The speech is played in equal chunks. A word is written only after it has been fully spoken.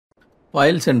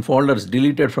Files and folders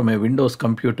deleted from a Windows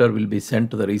computer will be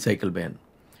sent to the recycle bin.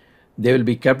 They will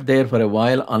be kept there for a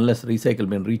while unless recycle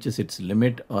bin reaches its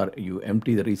limit or you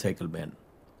empty the recycle bin.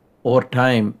 Over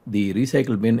time, the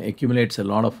recycle bin accumulates a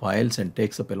lot of files and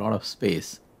takes up a lot of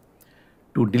space.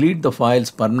 To delete the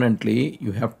files permanently,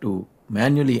 you have to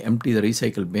manually empty the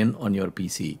recycle bin on your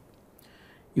PC.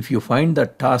 If you find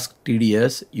that task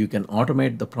tedious, you can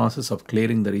automate the process of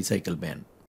clearing the recycle bin.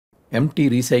 Empty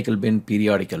recycle bin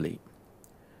periodically.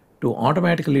 To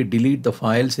automatically delete the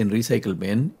files in recycle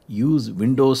bin, use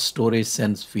Windows Storage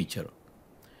Sense feature.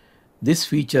 This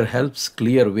feature helps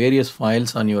clear various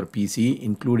files on your PC,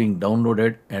 including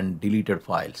downloaded and deleted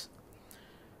files.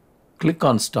 Click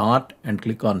on Start and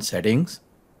click on Settings.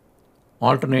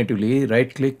 Alternatively,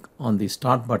 right-click on the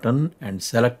Start button and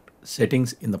select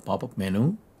Settings in the pop-up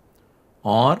menu,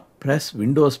 or press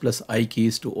Windows plus I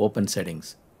keys to open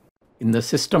Settings. In the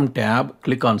System tab,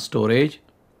 click on Storage.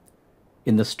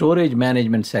 In the Storage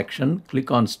Management section, click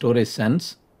on Storage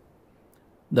Sense.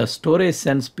 The Storage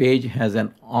Sense page has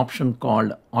an option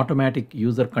called Automatic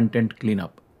User Content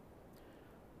Cleanup.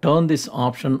 Turn this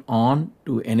option on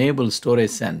to enable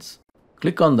Storage Sense.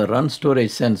 Click on the Run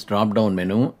Storage Sense drop-down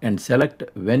menu and select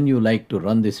when you like to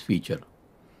run this feature.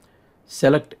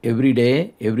 Select every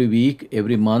day, every week,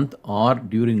 every month, or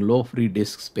during low free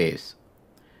disk space.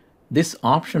 This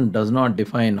option does not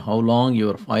define how long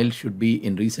your file should be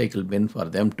in recycle bin for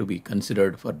them to be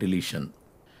considered for deletion.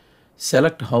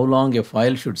 Select how long a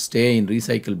file should stay in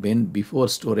recycle bin before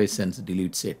Storage Sense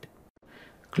deletes it.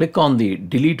 Click on the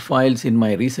Delete Files in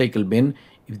my recycle bin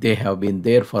if they have been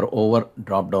there for over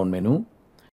drop-down menu.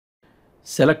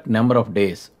 Select number of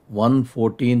days, 1,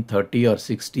 14, 30 or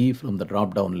 60 from the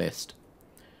drop-down list.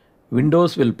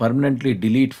 Windows will permanently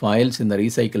delete files in the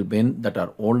recycle bin that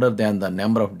are older than the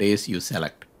number of days you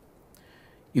select.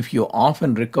 If you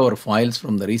often recover files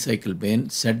from the recycle bin,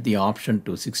 set the option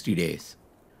to 60 days.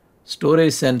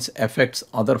 Storage Sense affects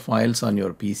other files on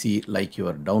your PC like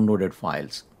your downloaded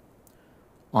files.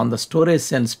 On the Storage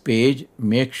Sense page,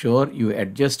 make sure you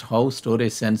adjust how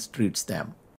Storage Sense treats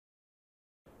them.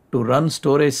 To run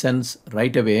Storage Sense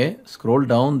right away, scroll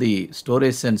down the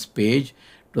Storage Sense page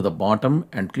to the bottom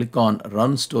and click on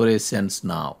Run Storage Sense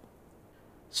now.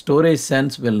 Storage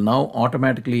Sense will now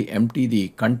automatically empty the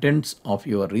contents of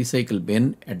your recycle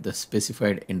bin at the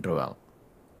specified interval.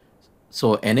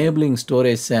 So enabling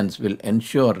Storage Sense will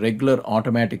ensure regular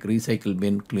automatic recycle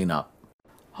bin cleanup.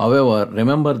 However,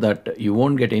 remember that you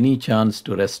won't get any chance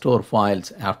to restore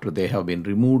files after they have been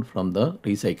removed from the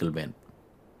recycle bin.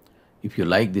 If you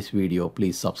like this video,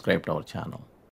 please subscribe to our channel.